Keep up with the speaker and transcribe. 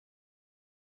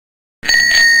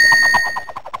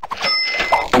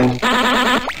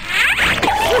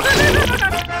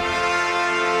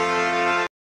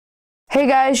Hey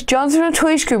guys, Jonathan from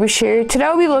ToyScoopers here. Today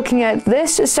I'll be looking at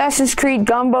this Assassin's Creed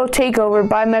Gunboat Takeover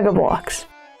by Bloks.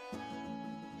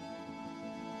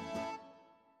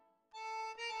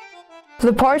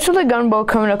 The parts of the gunboat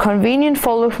come in a convenient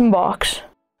fold-open box.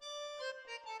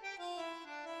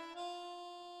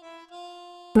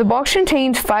 The box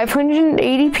contains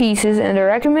 580 pieces and the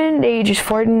recommended age is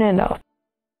 14 and up.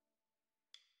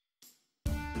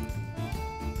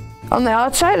 On the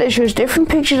outside it shows different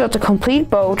pictures of the complete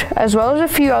boat, as well as a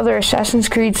few other Assassin's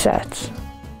Creed sets.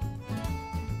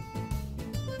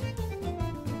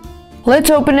 Let's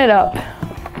open it up.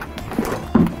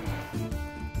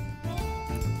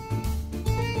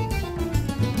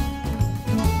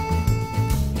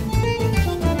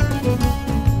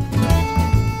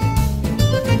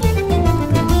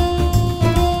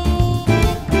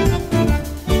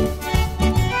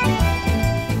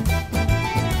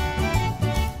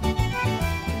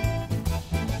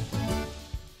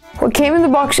 What came in the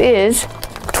box is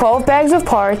 12 bags of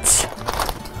parts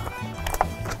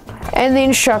and the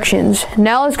instructions.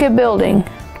 Now let's get building.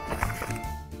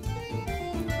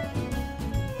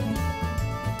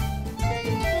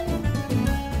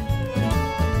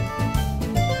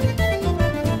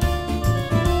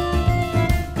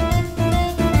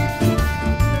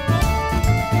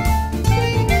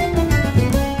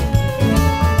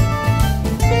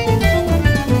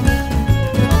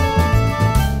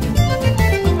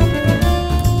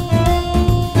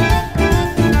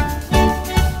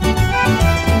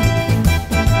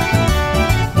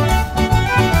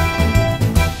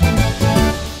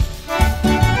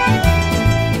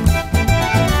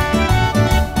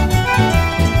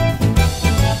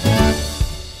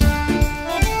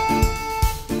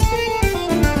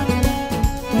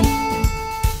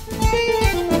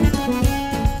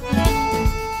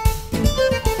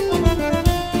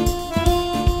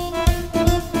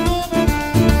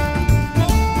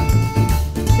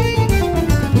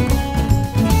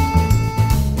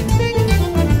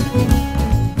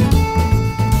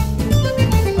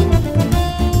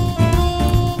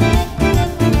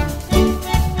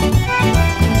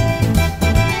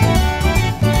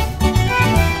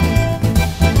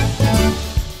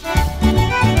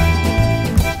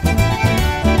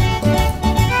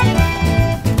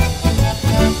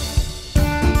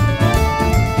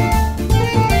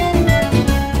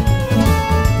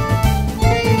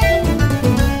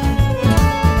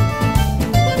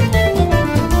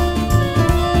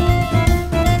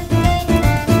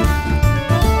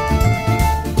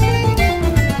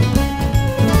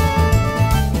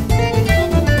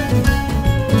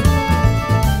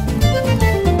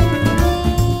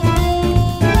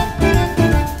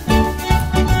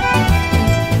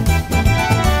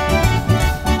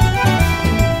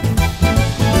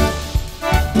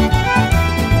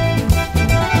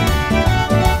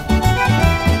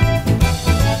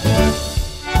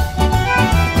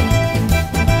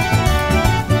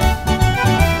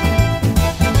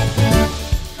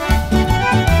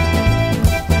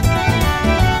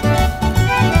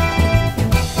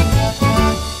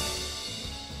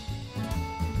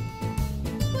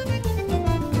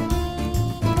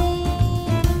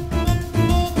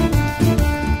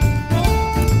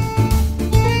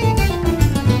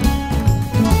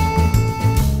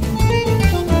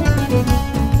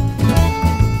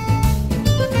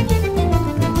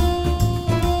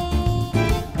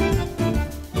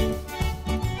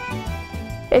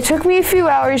 It took me a few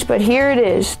hours, but here it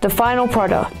is, the final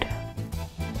product.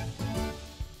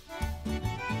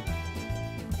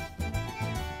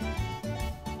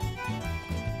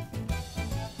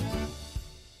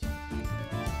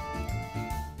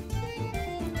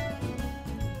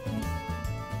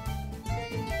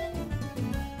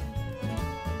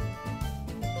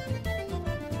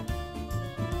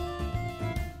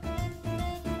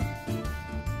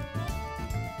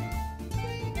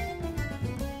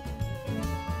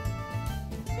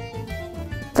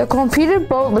 The completed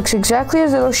boat looks exactly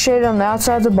as illustrated on the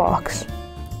outside of the box.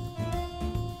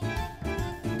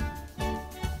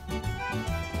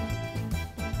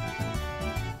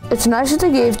 It's nice that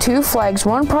they gave two flags,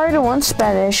 one pirate and one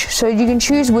Spanish, so you can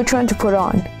choose which one to put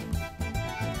on.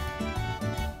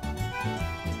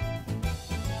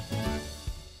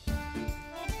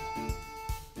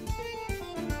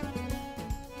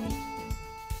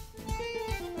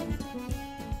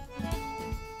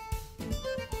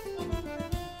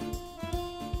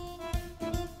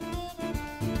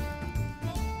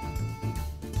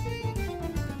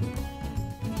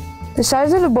 The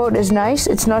size of the boat is nice,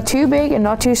 it's not too big and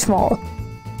not too small.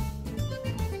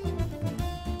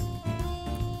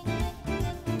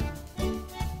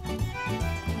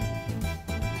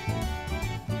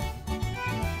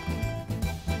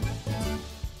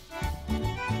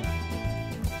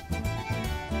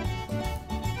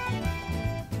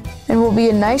 and will be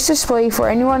a nice display for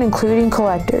anyone, including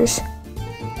collectors.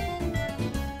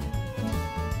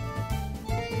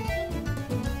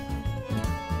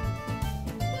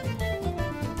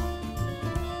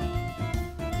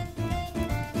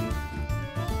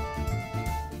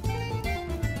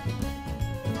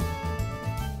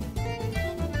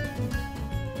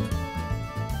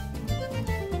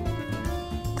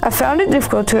 I found it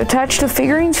difficult to attach the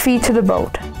figurine's feet to the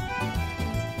boat.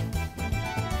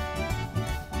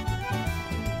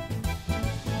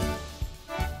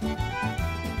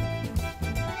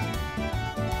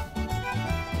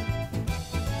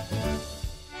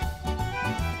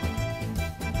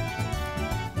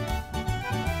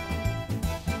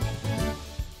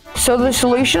 So the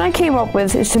solution I came up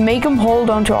with is to make them hold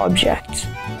onto objects.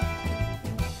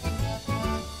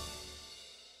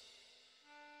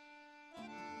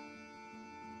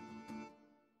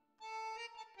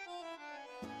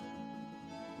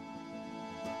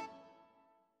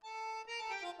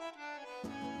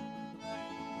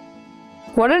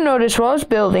 What I noticed while I was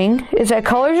building is that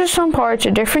colors of some parts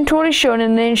are different to what is shown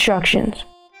in the instructions.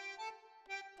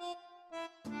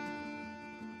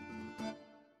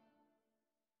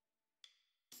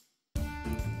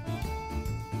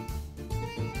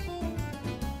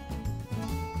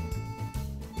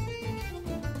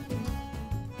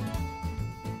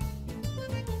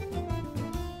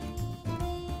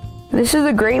 This is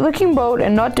a great looking boat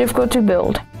and not difficult to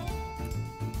build.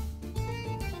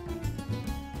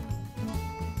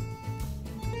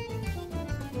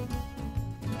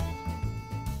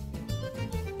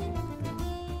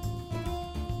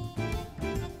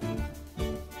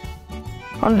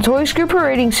 On the ToyScooper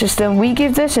rating system, we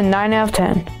give this a 9 out of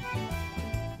 10.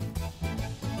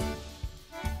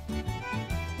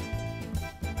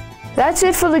 That's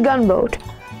it for the Gunboat.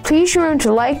 Please remember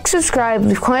to like, subscribe,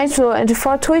 leave comments below, and to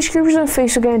follow ToyScoopers on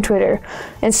Facebook and Twitter.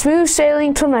 And smooth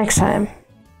sailing till next time.